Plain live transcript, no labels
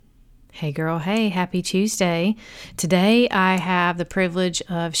Hey girl, hey, happy Tuesday. Today I have the privilege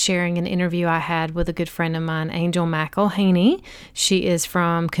of sharing an interview I had with a good friend of mine, Angel McElhaney. She is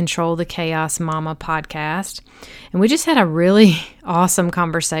from Control the Chaos Mama podcast. And we just had a really awesome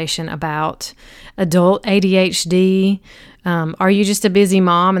conversation about adult ADHD. Are you just a busy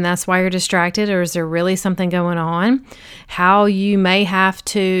mom and that's why you're distracted, or is there really something going on? How you may have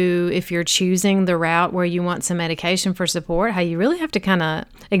to, if you're choosing the route where you want some medication for support, how you really have to kind of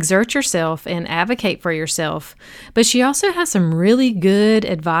exert yourself and advocate for yourself. But she also has some really good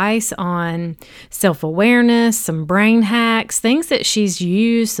advice on self-awareness, some brain hacks, things that she's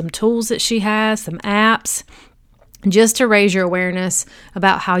used, some tools that she has, some apps, just to raise your awareness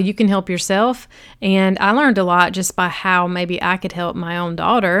about how you can help yourself. And I learned a lot just by how maybe I could help my own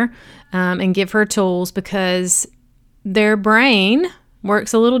daughter and give her tools, because their brain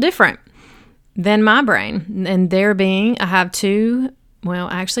works a little different than my brain. And there being, I have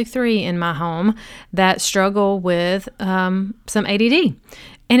three in my home that struggle with some ADD.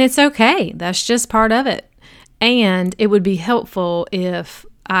 And it's okay. That's just part of it. And it would be helpful if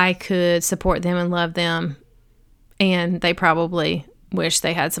I could support them and love them. And they probably wish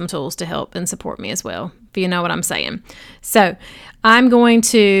they had some tools to help and support me as well, if you know what I'm saying. So I'm going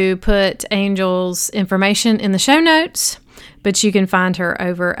to put Angel's information in the show notes, but you can find her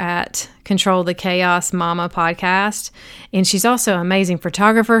over at Control the Chaos Mama podcast. And she's also an amazing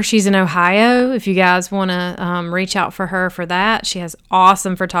photographer. She's in Ohio. If you guys want to reach out for her for that, she has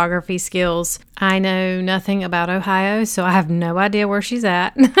awesome photography skills. I know nothing about Ohio, so I have no idea where she's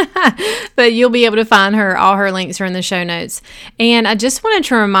at, but you'll be able to find her. All her links are in the show notes. And I just wanted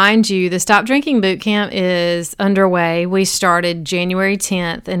to remind you, the Stop Drinking Bootcamp is underway. We started January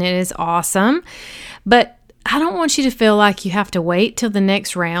 10th, and it is awesome. But I don't want you to feel like you have to wait till the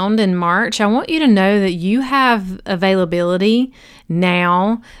next round in March. I want you to know that you have availability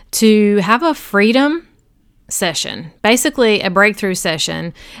now to have a freedom session, basically a breakthrough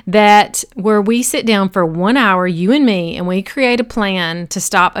session, that where we sit down for 1 hour, you and me, and we create a plan to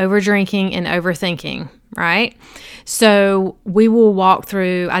stop over drinking and overthinking, right? So we will walk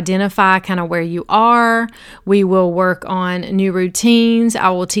through, identify kind of where you are. We will work on new routines. I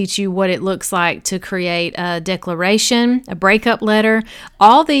will teach you what it looks like to create a declaration, a breakup letter.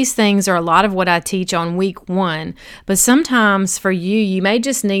 All these things are a lot of what I teach on week 1. But sometimes for you, you may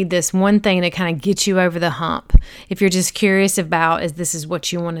just need this one thing to kind of get you over the hump. If you're just curious about, is this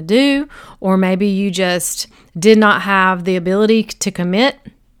what you want to do? Or maybe you just did not have the ability to commit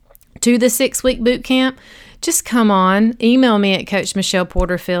to the 6-week boot camp. Just come on, email me at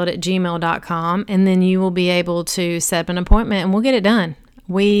coachmichelleporterfield@gmail.com, and then you will be able to set up an appointment and we'll get it done.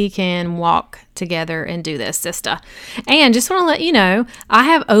 We can walk together and do this, sister. And just want to let you know, I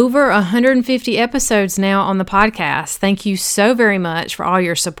have over 150 episodes now on the podcast. Thank you so very much for all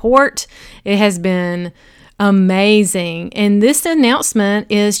your support. It has been amazing. And this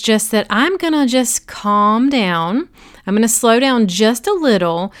announcement is just that I'm going to just calm down. I'm going to slow down just a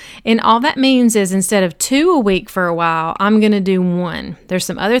little. And all that means is instead of 2 a week for a while, I'm going to do 1. There's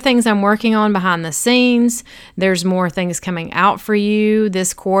some other things I'm working on behind the scenes. There's more things coming out for you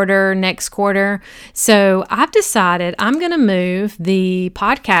this quarter, next quarter. So I've decided I'm going to move the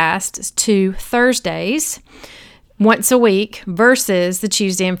podcast to Thursdays once a week versus the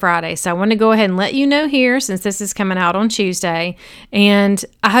Tuesday and Friday. So I want to go ahead and let you know here, since this is coming out on Tuesday. And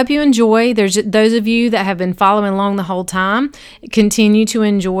I hope you enjoy. There's those of you that have been following along the whole time, continue to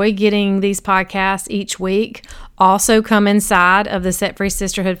enjoy getting these podcasts each week. Also come inside of the Set Free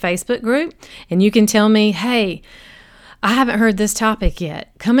Sisterhood Facebook group, and you can tell me, hey, I haven't heard this topic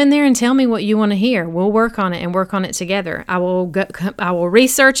yet. Come in there and tell me what you want to hear. We'll work on it and work on it together. I will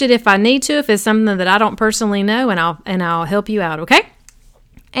research it if I need to, if it's something that I don't personally know, and I'll help you out, okay?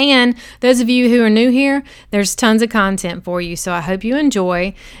 And those of you who are new here, there's tons of content for you, so I hope you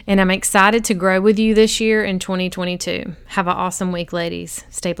enjoy, and I'm excited to grow with you this year in 2022. Have an awesome week, ladies.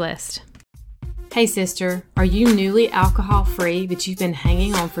 Stay blessed. Hey sister, are you newly alcohol-free but you've been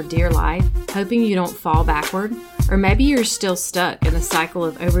hanging on for dear life, hoping you don't fall backward? Or maybe you're still stuck in a cycle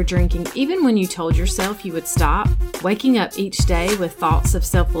of overdrinking even when you told yourself you would stop, waking up each day with thoughts of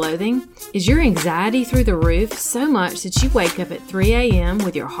self-loathing? Is your anxiety through the roof so much that you wake up at 3 a.m.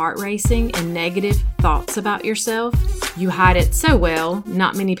 with your heart racing and negative thoughts about yourself? You hide it so well,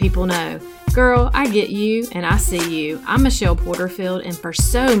 not many people know. Girl, I get you and I see you. I'm Michelle Porterfield, and for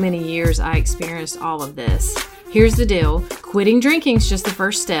so many years I experienced all of this. Here's the deal. Quitting drinking is just the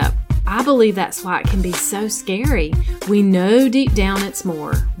first step. I believe that's why it can be so scary. We know deep down it's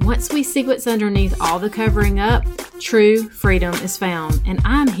more. Once we see what's underneath all the covering up, true freedom is found, and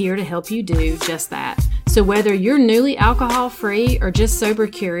I'm here to help you do just that. So whether you're newly alcohol-free or just sober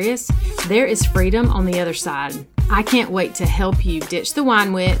curious, there is freedom on the other side. I can't wait to help you ditch the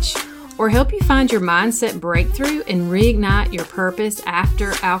wine witch or help you find your mindset breakthrough and reignite your purpose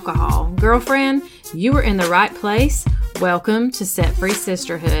after alcohol. Girlfriend, you are in the right place. Welcome to Set Free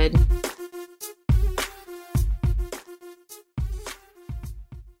Sisterhood.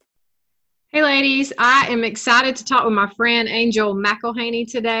 Hey ladies, I am excited to talk with my friend Angel McElhaney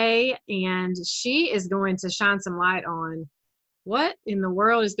today, and she is going to shine some light on what in the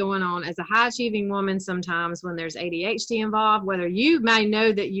world is going on as a high-achieving woman sometimes when there's ADHD involved, whether you may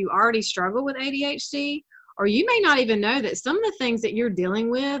know that you already struggle with ADHD, or you may not even know that some of the things that you're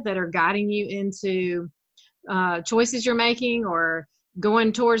dealing with that are guiding you into choices you're making or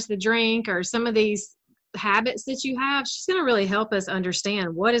going towards the drink or some of these habits that you have. She's going to really help us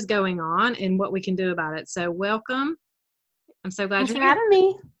understand what is going on and what we can do about it. So welcome. I'm so glad Thanks you're for here. having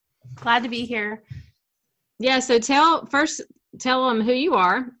me. Glad to be here. Yeah. So tell them who you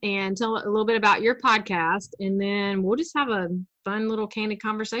are and tell a little bit about your podcast, and then we'll just have a fun little candid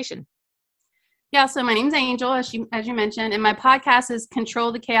conversation. Yeah, so my name's Angel, as you mentioned, and my podcast is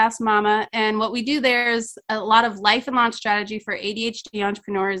Control the Chaos Mama. And what we do there is a lot of life and launch strategy for ADHD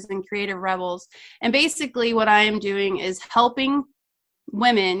entrepreneurs and creative rebels. And basically what I am doing is helping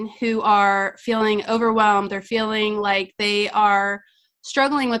women who are feeling overwhelmed. They're feeling like they are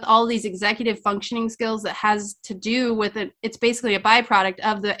struggling with all these executive functioning skills that has to do with it. It's basically a byproduct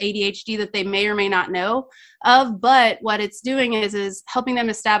of the ADHD that they may or may not know of, but what it's doing is helping them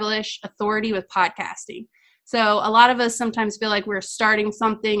establish authority with podcasting. So a lot of us sometimes feel like we're starting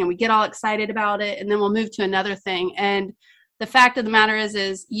something and we get all excited about it, and then we'll move to another thing. And the fact of the matter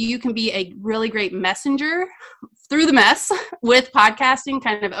is you can be a really great messenger through the mess with podcasting,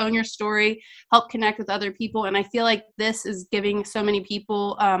 kind of own your story, help connect with other people. And I feel like this is giving so many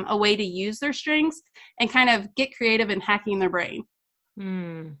people a way to use their strengths and kind of get creative in hacking their brain.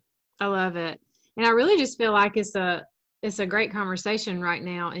 I love it. And I really just feel like it's a great conversation right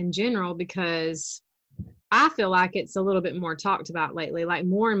now in general, because I feel like it's a little bit more talked about lately. Like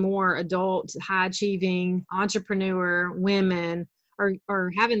more and more adult, high achieving entrepreneur women are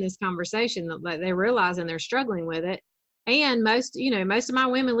having this conversation that they're realizing they're struggling with it. And most of my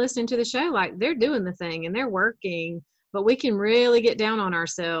women listening to the show, like they're doing the thing and they're working, but we can really get down on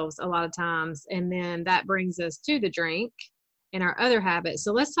ourselves a lot of times. And then that brings us to the drink and our other habits.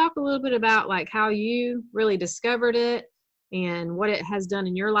 So let's talk a little bit about like how you really discovered it and what it has done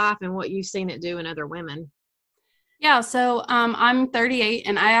in your life and what you've seen it do in other women. Yeah, so I'm 38,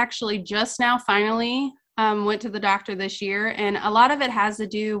 and I actually just now finally went to the doctor this year. And a lot of it has to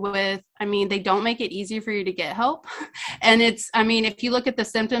do with, they don't make it easy for you to get help. And if you look at the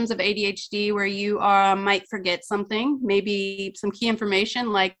symptoms of ADHD where you might forget something, maybe some key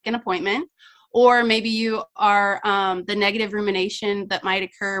information like an appointment, or maybe you are the negative rumination that might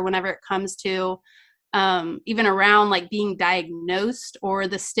occur whenever it comes to even around like being diagnosed, or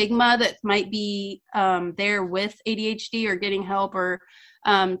the stigma that might be there with ADHD or getting help or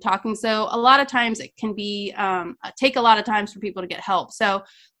talking. So a lot of times it can be take a lot of times for people to get help. So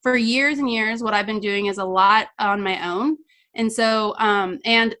for years and years, what I've been doing is a lot on my own. And so,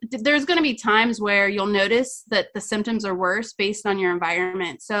 and there's going to be times where you'll notice that the symptoms are worse based on your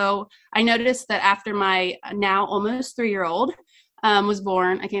environment. So I noticed that after my now almost 3-year-old was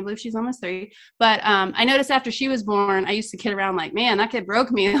born. I can't believe she's almost 3. But I noticed after she was born, I used to kid around like, man, that kid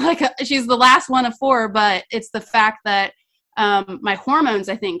broke me. Like she's the last one of 4, but it's the fact that my hormones,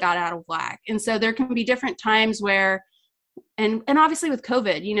 I think, got out of whack. And so there can be different times where, and obviously with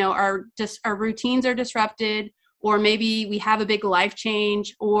COVID, our routines are disrupted, or maybe we have a big life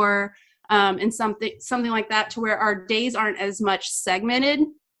change, or and something like that, to where our days aren't as much segmented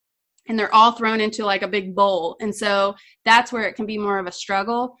and they're all thrown into like a big bowl. And so that's where it can be more of a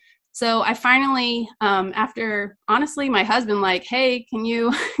struggle. So I finally, after honestly, my husband like, hey, can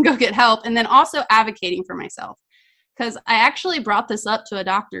you go get help? And then also advocating for myself, because I actually brought this up to a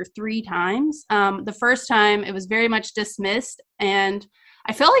doctor 3 times. The first time it was very much dismissed, and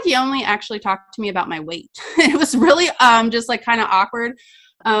I felt like he only actually talked to me about my weight. It was really just like kind of awkward.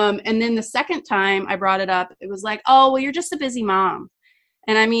 And then the second time I brought it up, it was like, oh, well, you're just a busy mom.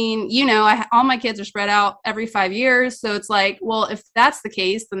 And all my kids are spread out every 5 years. So it's like, well, if that's the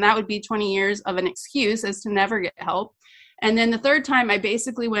case, then that would be 20 years of an excuse as to never get help. And then the third time I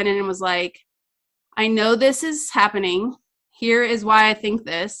basically went in and was like, I know this is happening. Here is why I think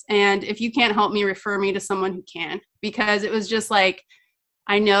this. And if you can't help me, refer me to someone who can, because it was just like,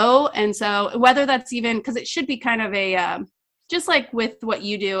 I know. And so whether that's even, because it should be kind of a, just like with what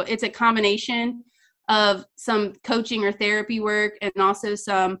you do, it's a combination of some coaching or therapy work and also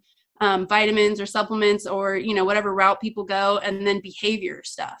some vitamins or supplements or, whatever route people go, and then behavior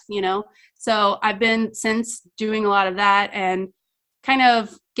stuff, So I've been since doing a lot of that and kind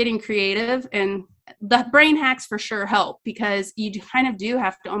of getting creative, and the brain hacks for sure help because you kind of do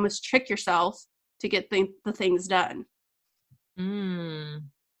have to almost trick yourself to get the things done.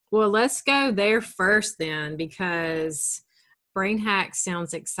 Well, let's go there first then, because brain hacks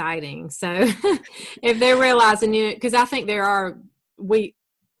sounds exciting. So if they're realizing because I think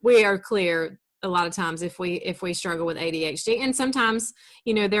we are clear a lot of times if we struggle with ADHD, and sometimes,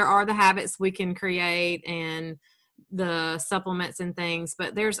 there are the habits we can create and the supplements and things,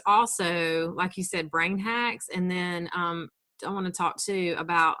 but there's also, like you said, brain hacks. And then I want to talk too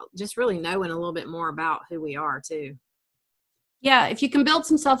about just really knowing a little bit more about who we are too. Yeah, if you can build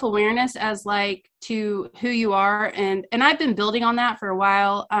some self-awareness as like to who you are, and I've been building on that for a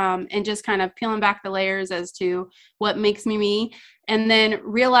while, and just kind of peeling back the layers as to what makes me me, and then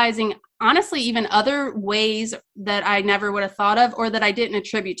realizing honestly even other ways that I never would have thought of or that I didn't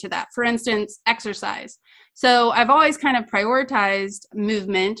attribute to that. For instance, exercise. So I've always kind of prioritized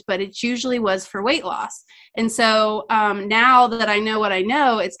movement, but it usually was for weight loss. And so now that I know what I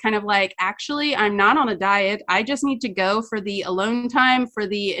know, it's kind of like, actually, I'm not on a diet. I just need to go for the alone time, for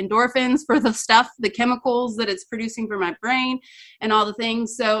the endorphins, for the stuff, the chemicals that it's producing for my brain and all the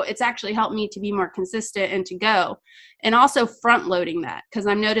things. So it's actually helped me to be more consistent and to go. And also front loading that, because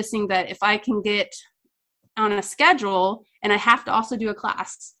I'm noticing that if I can get on a schedule, and I have to also do a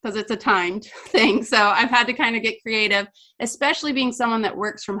class because it's a timed thing. So I've had to kind of get creative, especially being someone that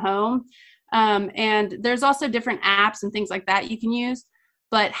works from home. And there's also different apps and things like that you can use.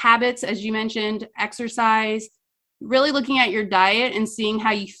 But habits, as you mentioned, exercise, really looking at your diet and seeing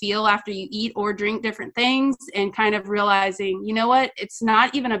how you feel after you eat or drink different things, and kind of realizing, you know what, it's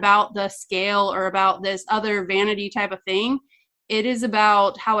not even about the scale or about this other vanity type of thing. It is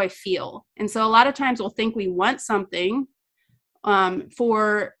about how I feel. And so a lot of times we'll think we want something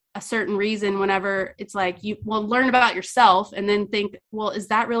for a certain reason, whenever it's like you will learn about yourself and then think, well, is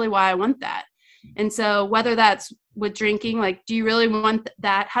that really why I want that? And so whether that's with drinking, like, do you really want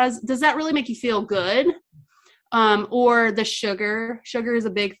that? Does that really make you feel good? Or the sugar is a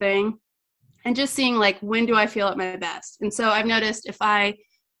big thing. And just seeing like, when do I feel at my best? And so I've noticed if I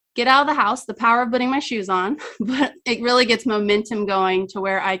get out of the house, the power of putting my shoes on, but it really gets momentum going to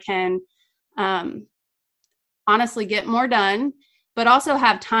where I can honestly get more done, but also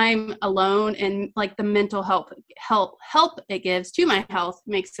have time alone, and like the mental help it gives to my health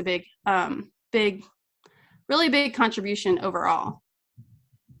makes a really big contribution overall.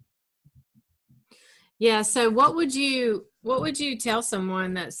 Yeah. So what would you tell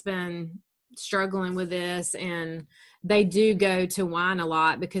someone that's been struggling with this and they do go to wine a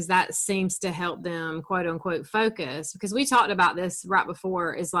lot, because that seems to help them quote unquote focus? Because we talked about this right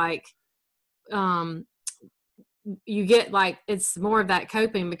before, is like, you get like, it's more of that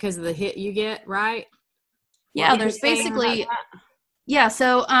coping because of the hit you get, right? Yeah, there's basically, yeah.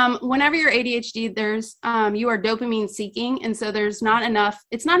 So whenever you're ADHD, there's you are dopamine seeking. And so there's not enough,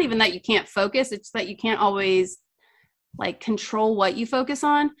 it's not even that you can't focus, it's that you can't always like control what you focus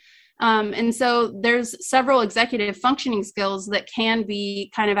on. And so there's several executive functioning skills that can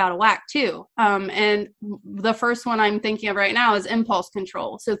be kind of out of whack too. And the first one I'm thinking of right now is impulse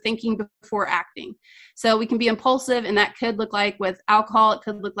control. So thinking before acting. So we can be impulsive, and that could look like with alcohol. It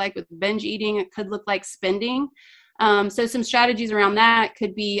could look like with binge eating. It could look like spending. So some strategies around that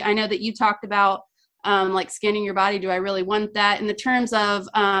could be, I know that you talked about like scanning your body. Do I really want that? In the terms of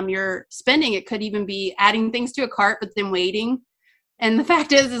your spending, it could even be adding things to a cart, but then waiting. And the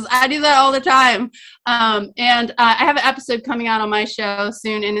fact is I do that all the time. And I have an episode coming out on my show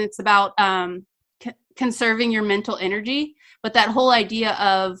soon, and it's about conserving your mental energy. But that whole idea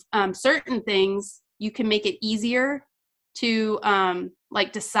of certain things, you can make it easier to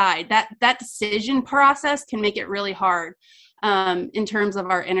like decide. That decision process can make it really hard in terms of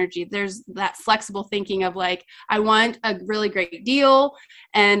our energy. There's that flexible thinking of like, I want a really great deal,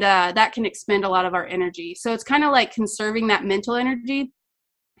 and that can expend a lot of our energy. So it's kind of like conserving that mental energy.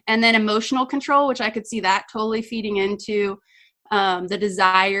 And then emotional control, which I could see that totally feeding into the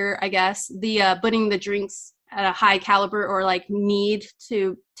desire, I guess, the putting the drinks at a high caliber or like need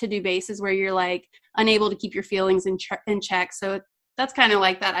to do bases where you're like unable to keep your feelings in check. So that's kind of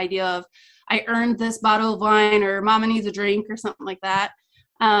like that idea of, I earned this bottle of wine, or mama needs a drink, or something like that.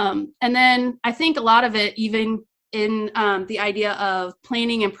 And then I think a lot of it, even in the idea of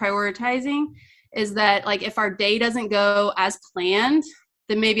planning and prioritizing, is that like if our day doesn't go as planned,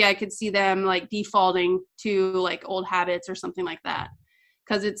 then maybe I could see them like defaulting to like old habits or something like that.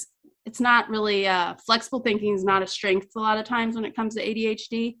 Because it's it's not really flexible thinking is not a strength a lot of times when it comes to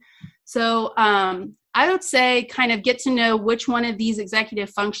ADHD. So I would say kind of get to know which one of these executive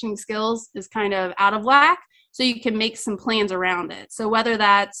functioning skills is kind of out of whack, so you can make some plans around it. So whether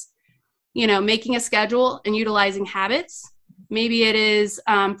that's, making a schedule and utilizing habits, maybe it is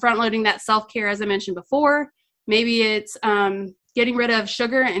front loading that self-care, as I mentioned before. Maybe it's getting rid of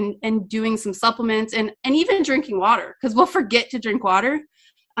sugar and doing some supplements and even drinking water, because we'll forget to drink water.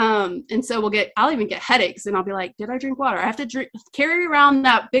 And so I'll even get headaches and I'll be like, did I drink water? I have to carry around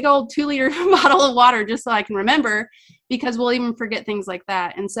that big old 2-liter bottle of water just so I can remember, because we'll even forget things like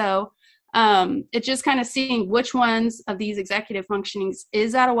that. And so it's just kind of seeing which ones of these executive functionings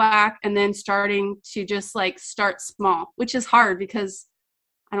is out of whack, and then starting to just like start small, which is hard because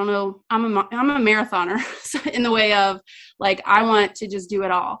I don't know, I'm a marathoner in the way of like, I want to just do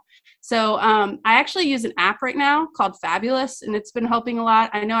it all. So I actually use an app right now called Fabulous, and it's been helping a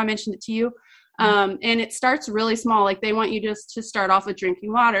lot. I know I mentioned it to you. And it starts really small. Like they want you just to start off with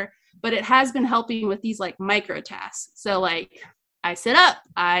drinking water, but it has been helping with these like micro tasks. So like I sit up,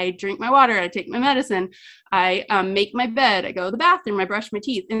 I drink my water, I take my medicine, I make my bed, I go to the bathroom, I brush my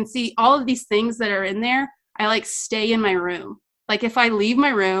teeth, and see all of these things that are in there. I like stay in my room. Like if I leave my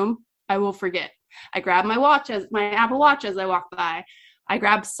room, I will forget. I grab my Apple Watch as I walk by. I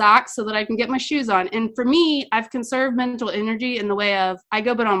grab socks so that I can get my shoes on. And for me, I've conserved mental energy in the way of I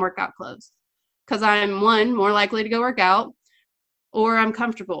go put on workout clothes, because I'm more likely to go work out, or I'm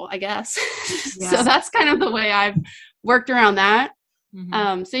comfortable, I guess. Yeah. So that's kind of the way I've worked around that.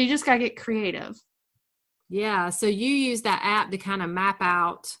 Mm-hmm. So you just got to get creative. Yeah. So you use that app to kind of map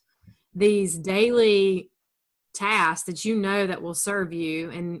out these daily tasks that that will serve you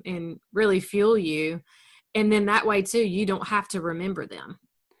and really fuel you. And then that way too, you don't have to remember them.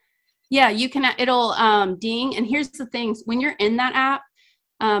 Yeah, you can, it'll ding. And here's the things, when you're in that app,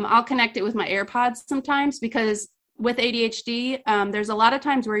 I'll connect it with my AirPods sometimes, because with ADHD, there's a lot of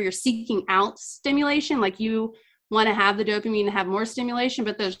times where you're seeking out stimulation. Like you want to have the dopamine to have more stimulation,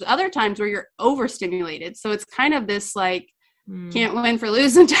 but there's other times where you're overstimulated. So it's kind of this like, can't win for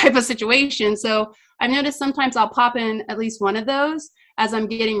losing type of situation. So I've noticed sometimes I'll pop in at least one of those as I'm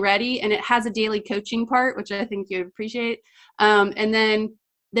getting ready, and it has a daily coaching part, which I think you'd appreciate. And then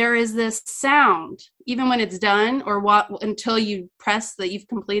there is this sound, even when it's done or until you press that you've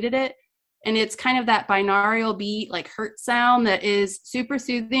completed it. And it's kind of that binaural beat, like hertz sound that is super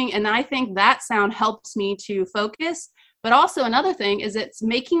soothing. And I think that sound helps me to focus. But also another thing is it's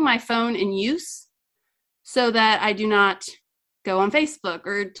making my phone in use so that I do not go on Facebook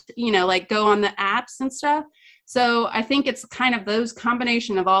or, like go on the apps and stuff. So I think it's kind of those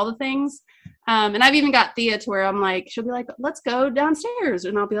combination of all the things. And I've even got Thea to where I'm like, she'll be like, let's go downstairs.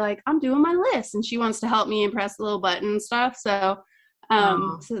 And I'll be like, I'm doing my list. And she wants to help me and press the little button and stuff. So,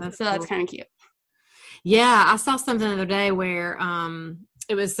 that's kind of cute. Yeah. I saw something the other day where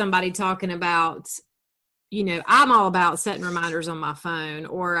it was somebody talking about, I'm all about setting reminders on my phone,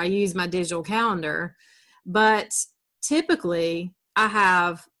 or I use my digital calendar, but typically I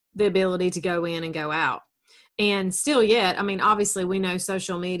have the ability to go in and go out. And still yet, I mean, obviously we know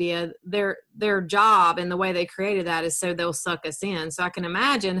social media, their job and the way they created that is so they'll suck us in. So I can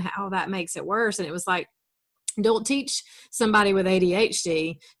imagine how that makes it worse. And it was like, don't teach somebody with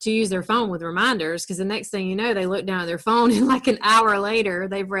ADHD to use their phone with reminders, because the next thing you know, they look down at their phone and like an hour later,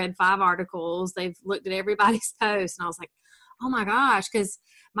 they've read 5 articles, they've looked at everybody's post. And I was like, oh my gosh, because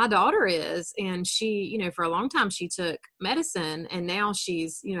my daughter is, and she, for a long time she took medicine, and now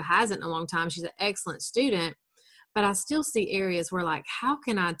she's, hasn't in a long time. She's an excellent student. But I still see areas where like, how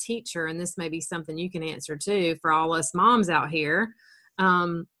can I teach her? And this may be something you can answer too for all us moms out here,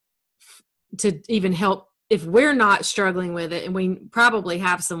 to even help if we're not struggling with it. And we probably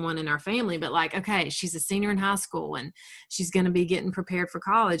have someone in our family, but like, okay, she's a senior in high school and she's going to be getting prepared for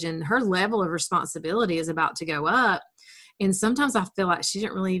college, and her level of responsibility is about to go up. And sometimes I feel like she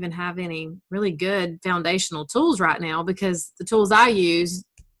didn't really even have any really good foundational tools right now, because the tools I use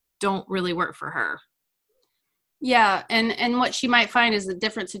don't really work for her. Yeah. And what she might find is a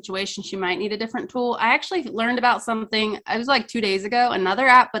different situation. She might need a different tool. I actually learned about something, it was like 2 days ago, another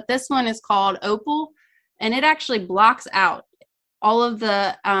app, but this one is called Opal, and it actually blocks out all of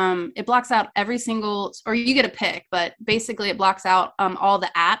the, it blocks out every single, or you get a pick, but basically it blocks out all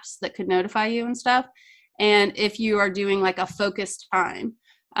the apps that could notify you and stuff. And if you are doing like a focused time.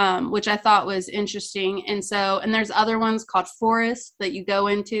 which I thought was interesting. And there's other ones called Forest that you go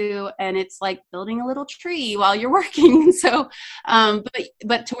into, and it's like building a little tree while you're working. So,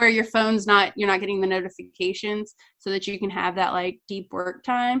 but to where your phone's you're not getting the notifications, so that you can have that like deep work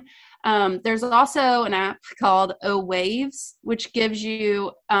time. There's also an app called Waves, which gives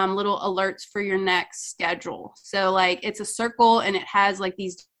you little alerts for your next schedule. So like it's a circle and it has like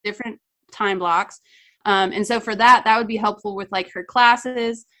these different time blocks. And so for that would be helpful with like her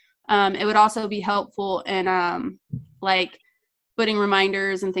classes. It would also be helpful in like putting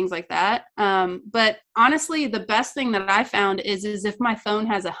reminders and things like that. But honestly, the best thing that I found is if my phone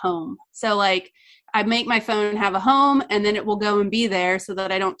has a home. So like I make my phone have a home, and then it will go and be there so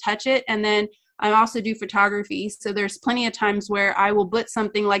that I don't touch it. And then I also do photography. So there's plenty of times where I will put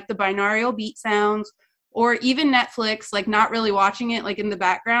something like the binaural beat sounds, or even Netflix, like not really watching it like in the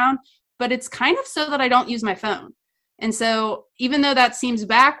background, but it's kind of so that I don't use my phone. And so even though that seems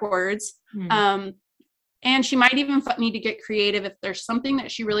backwards, and she might even need to get creative if there's something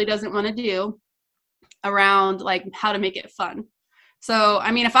that she really doesn't want to do around like how to make it fun. So,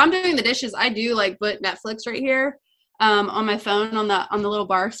 I mean, if I'm doing the dishes, I do like put Netflix right here on my phone on the little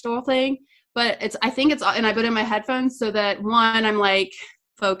bar stool thing. But and I put in my headphones so that one, I'm like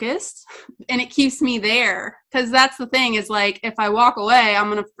focused and it keeps me there. Cause that's the thing is like, if I walk away,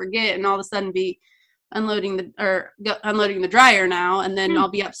 I'm going to forget and all of a sudden be unloading the dryer now. And then I'll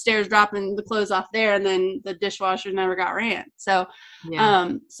be upstairs dropping the clothes off there. And then the dishwasher never got ran. So,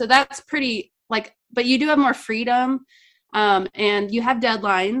 so that's pretty like, but you do have more freedom. And you have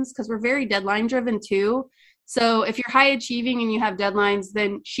deadlines because we're very deadline driven too. So if you're high achieving and you have deadlines,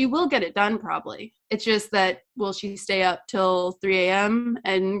 then she will get it done probably. It's just that, will she stay up till 3 a.m.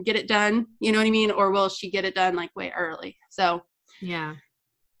 and get it done? You know what I mean? Or will she get it done like way early? So, yeah.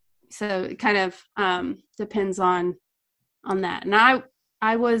 So it kind of depends on that. And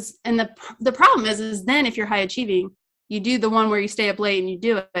I was, and the problem is then if you're high achieving, you do the one where you stay up late and you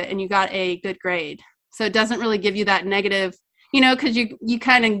do it and you got a good grade. So it doesn't really give you that negative, because you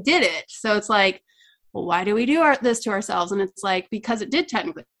kind of did it. So it's like, well, why do we do this to ourselves? And it's like, because it did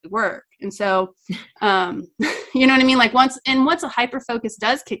technically work. And so, you know what I mean? Like once a hyper focus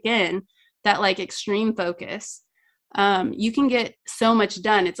does kick in, that like extreme focus, you can get so much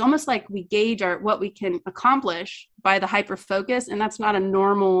done. It's almost like we gauge what we can accomplish by the hyper focus. And that's not a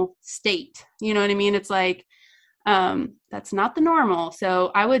normal state. You know what I mean? It's like, that's not the normal.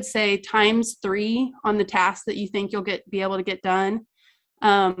 So I would say times 3 on the task that you think you'll be able to get done.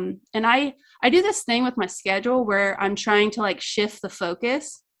 And I do this thing with my schedule where I'm trying to like shift the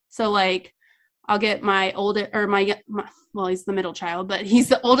focus. So like I'll get my well, he's the middle child, but he's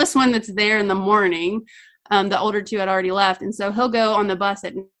the oldest one that's there in the morning. The older 2 had already left. And so he'll go on the bus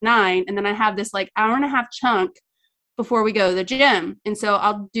at 9. And then I have this like hour and a half chunk before we go to the gym. And so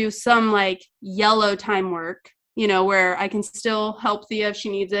I'll do some like yellow time work, where I can still help Thea if she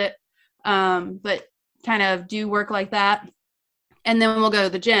needs it, but kind of do work like that. And then we'll go to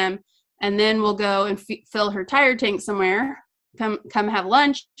the gym, and then we'll go and fill her tire tank somewhere, come have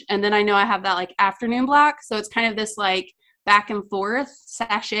lunch. And then I know I have that like afternoon block. So it's kind of this like back and forth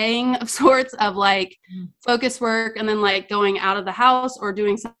sashaying of sorts of like focus work and then like going out of the house or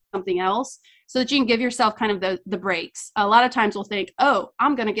doing something else, so that you can give yourself kind of the breaks. A lot of times we'll think, oh,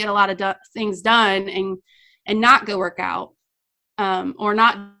 I'm going to get a lot of things done and not go work out, or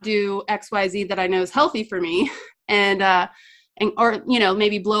not do XYZ that I know is healthy for me. Or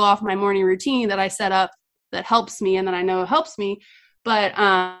maybe blow off my morning routine that I set up that helps me and that I know helps me, but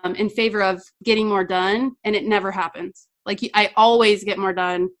in favor of getting more done. And it never happens. Like I always get more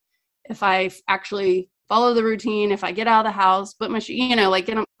done if I actually follow the routine, if I get out of the house, put my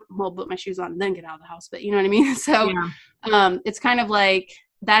put my shoes on and then get out of the house, but you know what I mean? So it's kind of like,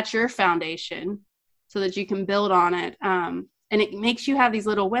 that's your foundation so that you can build on it. And it makes you have these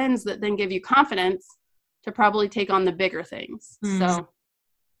little wins that then give you confidence to probably take on the bigger things. So,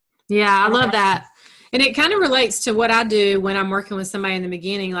 yeah, I love that. And it kind of relates to what I do when I'm working with somebody in the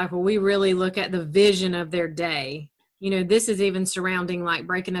beginning, like where we really look at the vision of their day. This is even surrounding like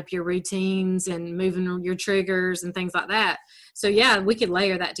breaking up your routines and moving your triggers and things like that. So yeah, we could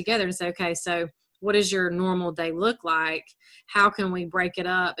layer that together and say, okay, so what does your normal day look like? How can we break it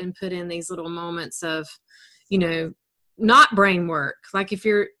up and put in these little moments of, not brain work. Like if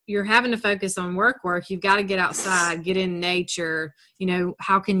you're having to focus on work, you've got to get outside, get in nature,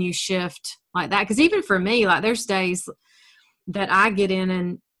 how can you shift like that? Cause even for me, like there's days that I get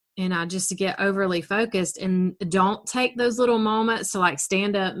in and I just get overly focused and don't take those little moments to like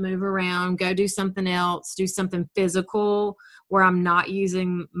stand up, move around, go do something else, do something physical where I'm not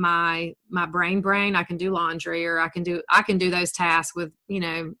using my brain. I can do laundry, or I can do those tasks with,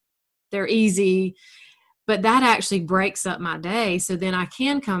 they're easy, but that actually breaks up my day. So then I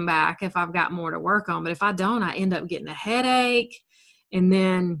can come back if I've got more to work on. But if I don't, I end up getting a headache, and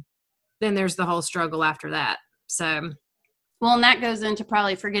then there's the whole struggle after that. So, well, and that goes into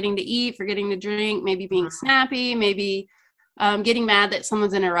probably forgetting to eat, forgetting to drink, maybe being snappy, maybe getting mad that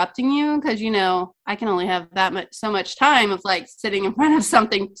someone's interrupting you, because I can only have so much time of like sitting in front of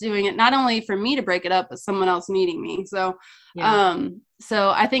something, doing it not only for me to break it up, but someone else needing me. So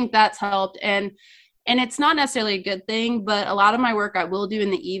so I think that's helped, and it's not necessarily a good thing, but a lot of my work I will do in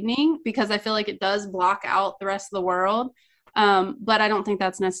the evening, because I feel like it does block out the rest of the world. But I don't think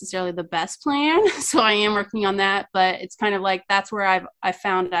that's necessarily the best plan. So I am working on that, but it's kind of like, that's where I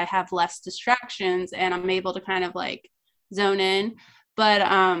found I have less distractions, and I'm able to kind of like zone in. But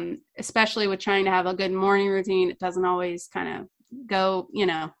especially with trying to have a good morning routine, it doesn't always kind of go,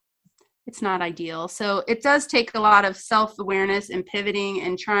 it's not ideal. So it does take a lot of self-awareness and pivoting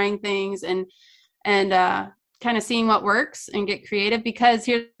and trying things and kind of seeing what works and get creative. Because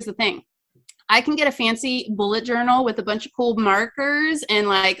here's the thing, I can get a fancy bullet journal with a bunch of cool markers and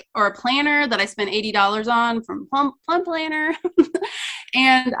or a planner that I spent $80 on from Plum Planner.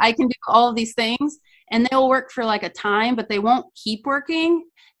 And I can do all of these things, and they'll work for like a time, but they won't keep working.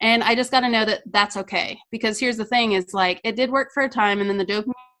 And I just got to know that that's okay. Because here's the thing is, like, it did work for a time, and then the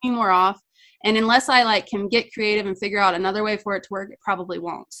dopamine wore off. And unless I can get creative and figure out another way for it to work, it probably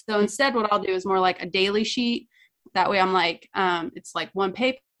won't. So instead, what I'll do is more like a daily sheet. That way I'm like, it's like one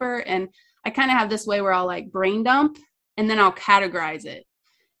paper, and I kind of have this way where I'll like brain dump, and then I'll categorize it,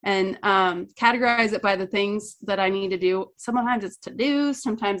 and categorize it by the things that I need to do. Sometimes it's to-do,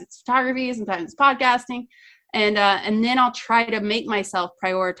 sometimes it's photography, sometimes it's podcasting. And then I'll try to make myself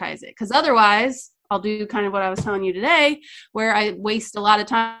prioritize it. Because otherwise I'll do kind of what I was telling you today, where I waste a lot of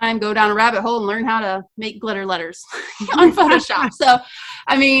time, go down a rabbit hole and learn how to make glitter letters on Photoshop. So,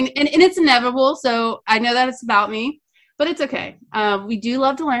 I mean, and it's inevitable. So I know that it's about me. But it's okay. We do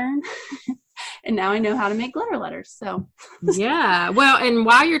love to learn. And now I know how to make glitter letters. So yeah. Well, and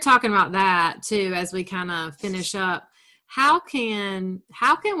while you're talking about that too, as we kind of finish up, how can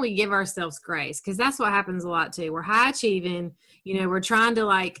we give ourselves grace? Because that's what happens a lot too. We're high achieving, we're trying to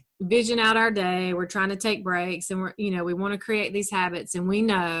like vision out our day. We're trying to take breaks, and we want to create these habits. And we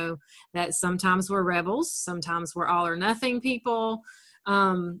know that sometimes we're rebels. Sometimes we're all or nothing people.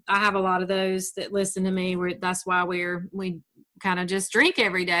 I have a lot of those that listen to me, that's why we kind of just drink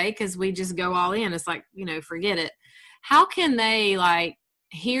every day, because we just go all in. It's like, forget it. How can they like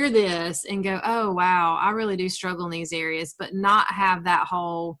hear this and go, oh wow, I really do struggle in these areas, but not have that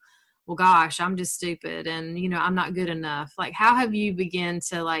whole, well gosh, I'm just stupid and I'm not good enough? Like, how have you begun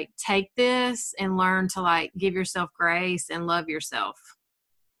to like take this and learn to like give yourself grace and love yourself?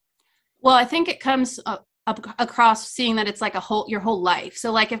 Well, I think it comes up across seeing that it's like your whole life.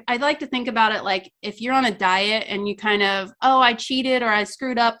 So like, if I'd like to think about it, like if you're on a diet and you kind of, I cheated or I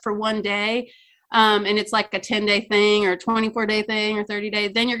screwed up for one day, and it's like a 10-day thing or a 24-day thing or 30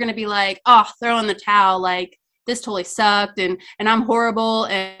 days, then you're going to be like, throw in the towel. Like, this totally sucked and I'm horrible.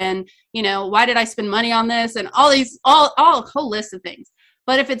 And, why did I spend money on this? And all a whole list of things.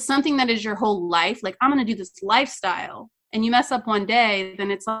 But if it's something that is your whole life, like I'm going to do this lifestyle, and you mess up one day,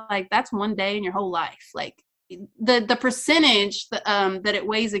 then it's like, that's one day in your whole life. Like the percentage that it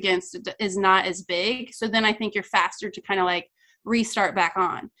weighs against is not as big. So then I think you're faster to kind of like restart back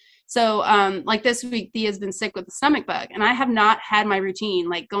on. So like this week, Thea's been sick with the stomach bug, and I have not had my routine,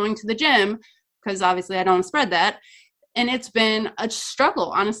 like going to the gym, because obviously I don't spread that. And it's been a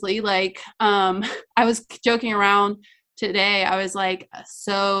struggle, honestly. Like I was joking around today. I was like,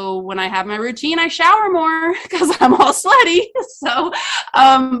 so when I have my routine, I shower more because I'm all sweaty. So,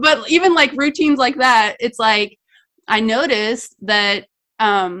 but even like routines like that, it's like, I noticed that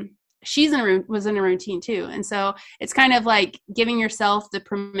was in a routine too. And so it's kind of like giving yourself the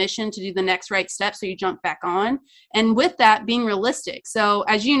permission to do the next right step, so you jump back on. And with that, being realistic. So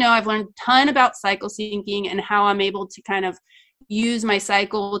as you know, I've learned a ton about cycle syncing and how I'm able to kind of use my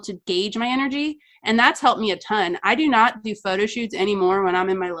cycle to gauge my energy. And that's helped me a ton. I do not do photo shoots anymore when I'm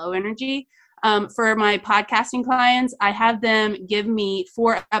in my low energy. For my podcasting clients, I have them give me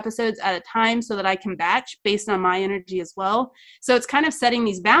 4 episodes at a time so that I can batch based on my energy as well. So it's kind of setting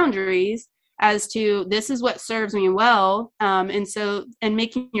these boundaries as to, this is what serves me well. And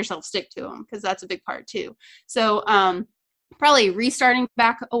making yourself stick to them, because that's a big part too. So probably restarting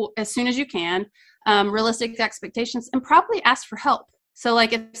back as soon as you can, realistic expectations, and probably ask for help. So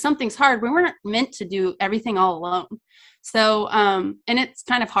like if something's hard, we weren't meant to do everything all alone. So, and it's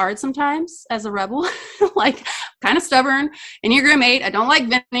kind of hard sometimes as a rebel, like kind of stubborn, Enneagram 8. I don't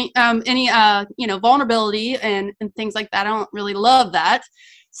like any vulnerability and things like that. I don't really love that.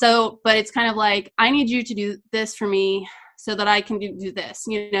 So, but it's kind of like, I need you to do this for me so that I can do this,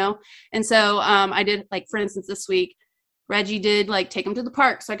 And so I did, like, for instance, this week, Reggie did like take him to the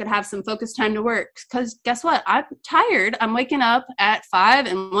park so I could have some focused time to work. Because guess what? I'm tired. I'm waking up at 5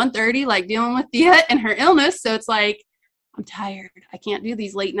 and 1:30, like dealing with Thea and her illness. So it's like, I'm tired. I can't do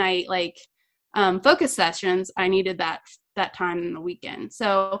these late night, like focus sessions. I needed that time in the weekend.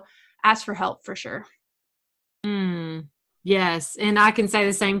 So ask for help for sure. Yes. And I can say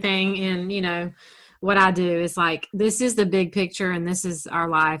the same thing in, what I do is like, this is the big picture and this is our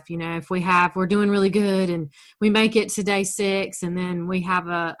life. If we're doing really good and we make it to day 6 and then we have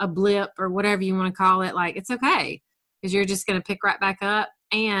a blip or whatever you want to call it, like, it's okay because you're just going to pick right back up.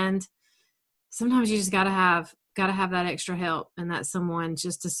 And sometimes you just got to have that extra help and that's someone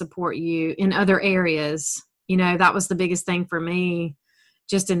just to support you in other areas. That was the biggest thing for me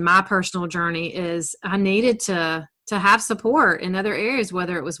just in my personal journey is I needed to have support in other areas,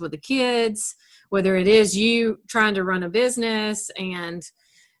 whether it was with the kids, whether it is you trying to run a business and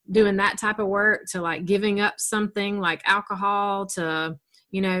doing that type of work, to like giving up something like alcohol, to,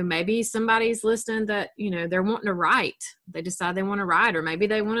 maybe somebody's listening that, they're wanting to write. They decide they want to write, or maybe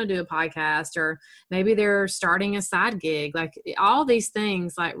they want to do a podcast, or maybe they're starting a side gig. Like all these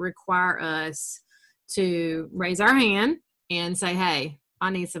things like require us to raise our hand and say, hey, I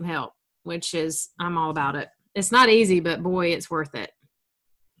need some help, which is, I'm all about it. It's not easy, but boy, it's worth it.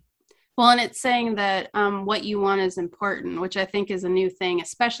 Well, and it's saying that what you want is important, which I think is a new thing,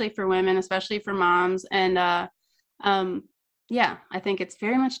 especially for women, especially for moms. And I think it's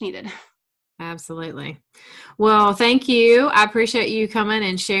very much needed. Absolutely. Well, thank you. I appreciate you coming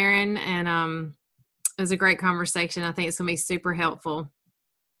and sharing. And it was a great conversation. I think it's going to be super helpful.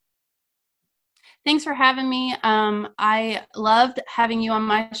 Thanks for having me. I loved having you on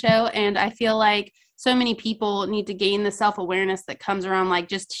my show, and I feel like so many people need to gain the self-awareness that comes around like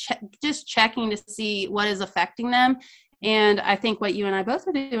just checking to see what is affecting them. And I think what you and I both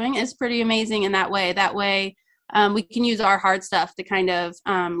are doing is pretty amazing in that way. That way we can use our hard stuff to kind of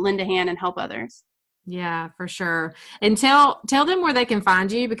lend a hand and help others. Yeah, for sure. And tell them where they can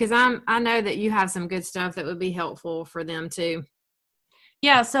find you, because I know that you have some good stuff that would be helpful for them too.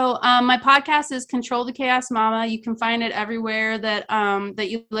 Yeah, so my podcast is Control the Chaos Mama. You can find it everywhere that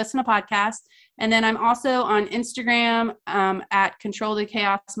you listen to podcasts. And then I'm also on Instagram at Control the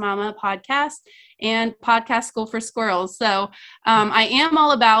Chaos Mama podcast and Podcast School for Squirrels. So I am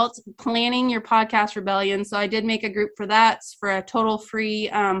all about planning your podcast rebellion. So I did make a group for that, for a total free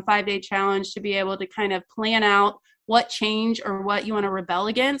 5-day challenge to be able to kind of plan out what change or what you want to rebel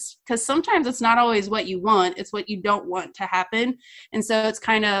against, because sometimes it's not always what you want, it's what you don't want to happen. And so it's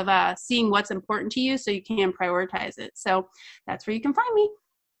kind of seeing what's important to you so you can prioritize it. So that's where you can find me.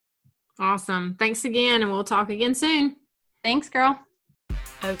 Awesome. Thanks again, and we'll talk again soon. Thanks, girl.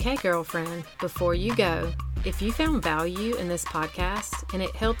 Okay, girlfriend, before you go, if you found value in this podcast and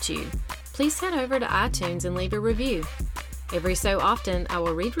it helped you, please head over to iTunes and leave a review. Every so often, I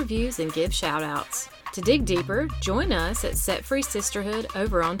will read reviews and give shout outs. To dig deeper, join us at Set Free Sisterhood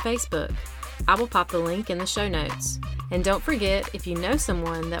over on Facebook. I will pop the link in the show notes. And don't forget, if you know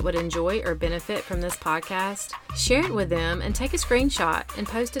someone that would enjoy or benefit from this podcast, share it with them and take a screenshot and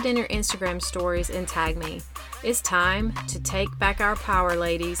post it in your Instagram stories and tag me. It's time to take back our power,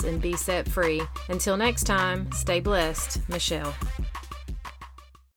 ladies, and be set free. Until next time, stay blessed. Michelle.